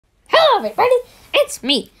everybody, it's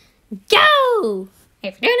me, Go!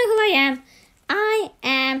 If you don't know who I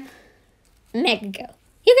am Mega Go.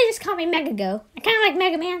 You can just call me Mega Go. I kind of like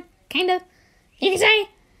Mega Man, kind of. You can say,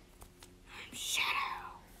 I'm Shadow.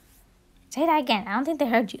 Say that again, I don't think they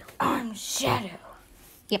heard you. I'm Shadow.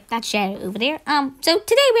 Yep, that's Shadow over there. So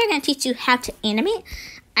today we're going to teach you how to animate.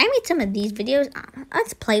 I made some of these videos.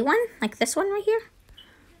 Let's play one, like this one right here.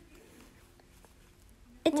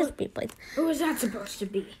 It just be played. What was that supposed to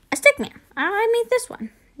be? A stick man. I made this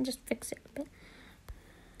one. Just fix it a bit.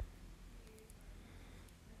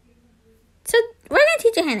 So we're gonna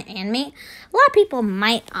teach you how to animate. A lot of people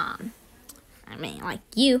might like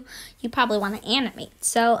you probably want to animate.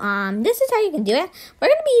 So this is how you can do it. We're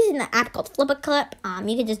gonna be using the app called Flip-a-Clip.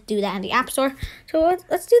 You can just do that in the App Store. So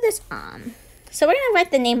let's do this. So we're gonna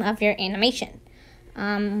write the name of your animation.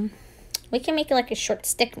 We can make it like a short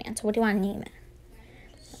stick man. So what do you want to name it?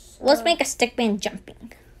 Let's make a stick man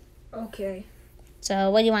jumping. Okay.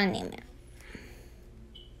 So what do you want to name it?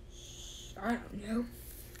 I don't know.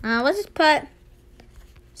 Let's just put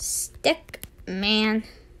stick man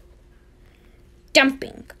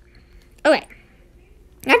jumping. Okay.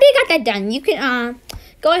 After you got that done, you can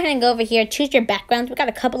go ahead and go over here, choose your backgrounds. We got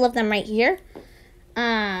a couple of them right here.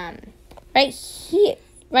 Right here,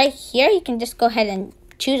 you can just go ahead and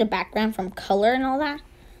choose a background from color and all that.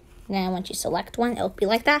 And then once you select one, it'll be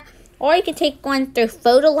like that. Or you can take one through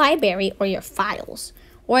Photo Library or your files.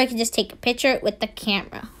 Or you can just take a picture with the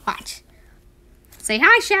camera. Watch. Say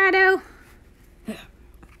hi, Shadow.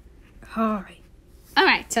 Hi.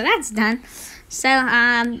 Alright, so that's done. So,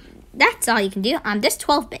 that's all you can do. This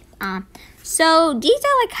 12-bit. So these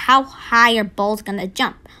are like how high your ball's gonna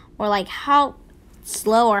jump. Or like how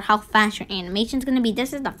slow or how fast your animation's gonna be.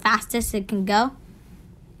 This is the fastest it can go.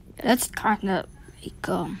 That's kind of like,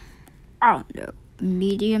 I don't know,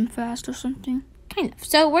 medium fast or something? Kind of.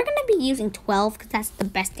 So we're going to be using 12 because that's the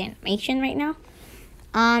best animation right now.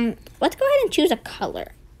 Let's go ahead and choose a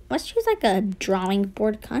color. Let's choose like a drawing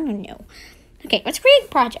board. I don't know. Okay, let's create a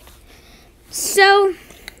project. So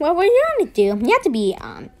what we're going to do, you have to be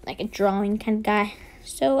like a drawing kind of guy.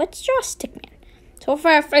 So let's draw a stick man. So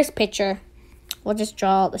for our first picture, we'll just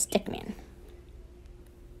draw the stick man.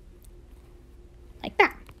 Like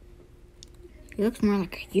that. He looks more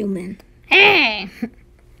like a human. Hey!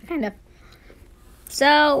 Kind of.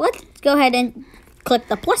 So let's go ahead and click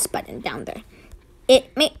the plus button down there.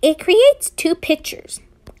 It creates two pictures,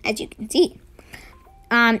 as you can see.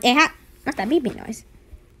 It has not that beeping noise.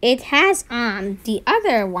 It has the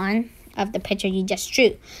other one of the picture you just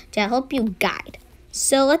drew to help you guide.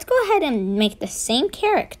 So let's go ahead and make the same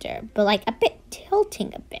character, but like a bit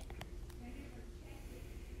tilting a bit.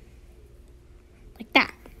 Like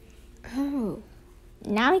that. Oh.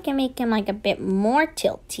 Now we can make him like a bit more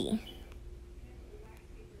tilty.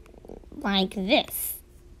 Like this.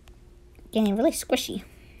 Getting really squishy.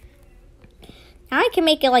 Now I can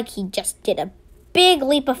make it like he just did a big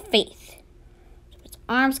leap of faith. So his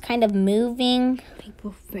arms kind of moving. Leap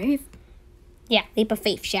of faith? Yeah, leap of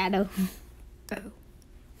faith, Shadow. Oh.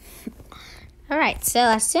 Alright, so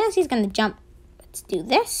as soon as he's going to jump, let's do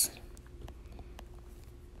this.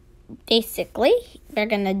 Basically, they're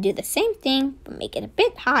going to do the same thing, but make it a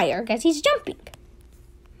bit higher because he's jumping.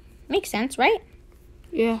 Makes sense, right?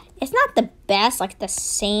 Yeah. It's not the best, like the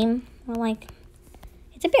same, like,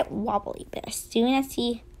 it's a bit wobbly, but as soon as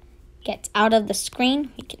he gets out of the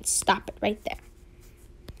screen, we can stop it right there.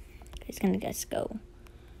 He's going to just go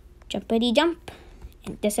jumpity jump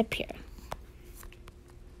and disappear.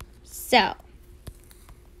 So, I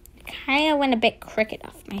kind of went a bit crooked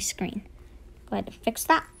off my screen. Go ahead and fix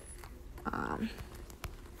that.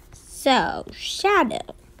 So,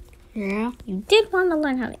 Shadow. Yeah? You did want to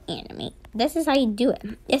learn how to animate. This is how you do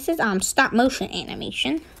it. This is stop motion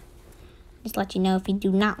animation. Just let you know if you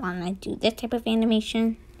do not want to do this type of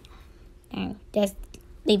animation, and just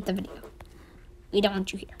leave the video. We don't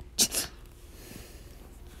want you here.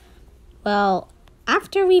 Well,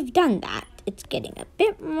 after we've done that, it's getting a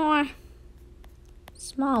bit more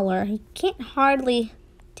smaller. You can't hardly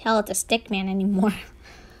tell it's a stick man anymore.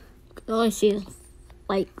 All I see is,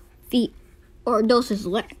 like, feet. Or those his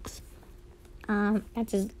legs.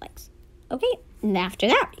 That's his legs. Okay, and after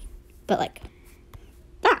that, but like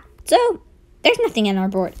that. So, there's nothing in our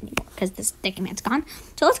board anymore because the stick man's gone.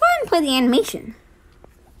 So let's go ahead and play the animation.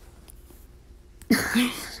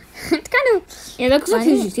 It's kind of... It looks like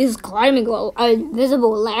he's climbing an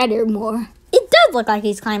invisible ladder more. It does look like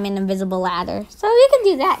he's climbing an invisible ladder. So you can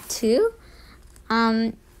do that too.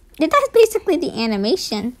 That's basically the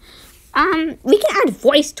animation. We can add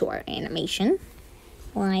voice to our animation.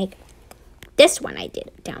 Like this one I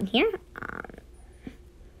did down here.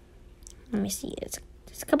 Let me see.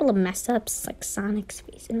 There's a couple of mess ups like Sonic's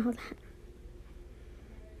face and all that.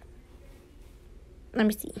 Let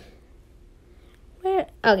me see. Where?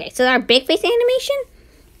 Okay, so our big face animation.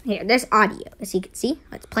 Here, there's audio, as you can see.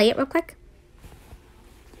 Let's play it real quick.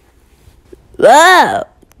 Whoa,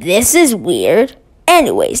 this is weird.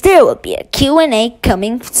 Anyways, there will be a Q&A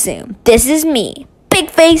coming soon. This is me, Big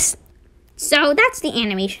Face. So that's the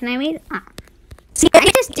animation I made. See, I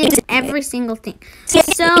just did every single thing. So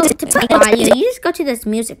to put audio, you just go to this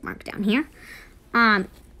music mark down here.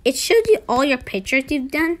 It shows you all your pictures you've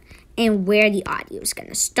done and where the audio is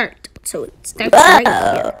gonna start. So it starts right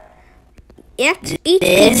here. Each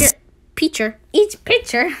picture,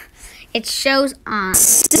 it shows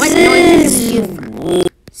what noise you from.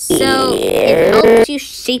 So it helps you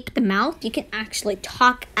shape the mouth. You can actually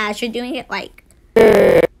talk as you're doing it, like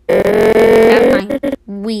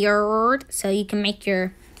weird. So you can make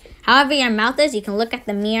however your mouth is, you can look at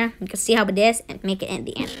the mirror, you can see how it is, and make it in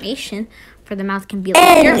the animation for the mouth can be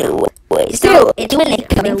like your mouth. So it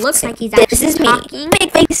looks like he's actually talking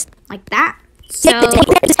like that. So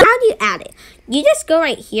how do you add it? You just go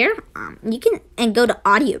right here. You can go to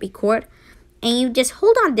audio record, and you just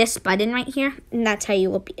hold on this button right here, and that's how you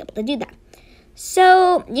will be able to do that.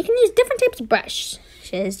 So you can use different types of brushes.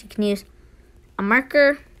 You can use a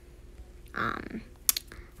marker, a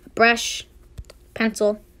brush,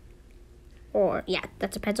 pencil, or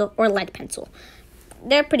that's a pencil, or lead pencil.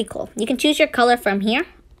 They're pretty cool. You can choose your color from here,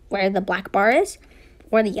 where the black bar is,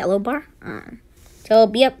 or the yellow bar. So it'll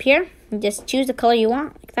be up here. You just choose the color you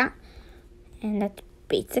want, like that. And that's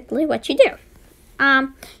basically what you do.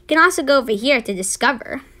 You can also go over here to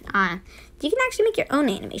discover. You can actually make your own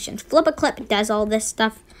animations. Flip a Clip does all this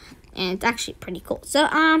stuff, and it's actually pretty cool. So,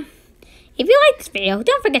 if you like this video,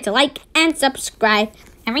 don't forget to like and subscribe,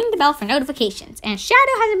 and ring the bell for notifications. And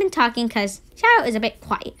Shadow hasn't been talking because Shadow is a bit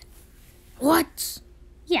quiet. What?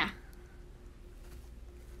 Yeah.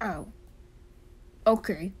 Oh.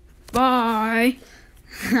 Okay. Bye.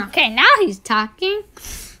 Okay, now he's talking.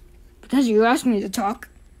 Because you asked me to talk.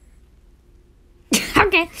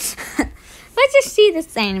 Okay. Let's just see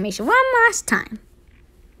this animation one last time.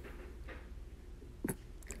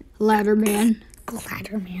 Ladder man.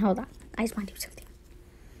 Ladder man, hold on. I just want to do something.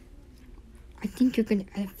 I think you're gonna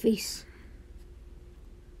add a face.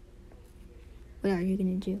 What are you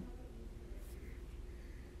gonna do?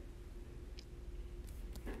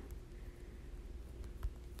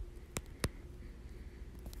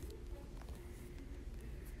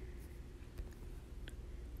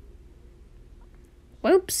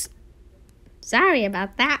 Whoops. Sorry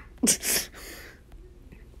about that.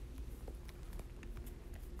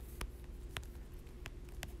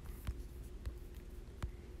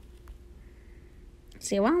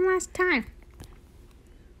 See you one last time.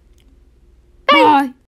 Bye.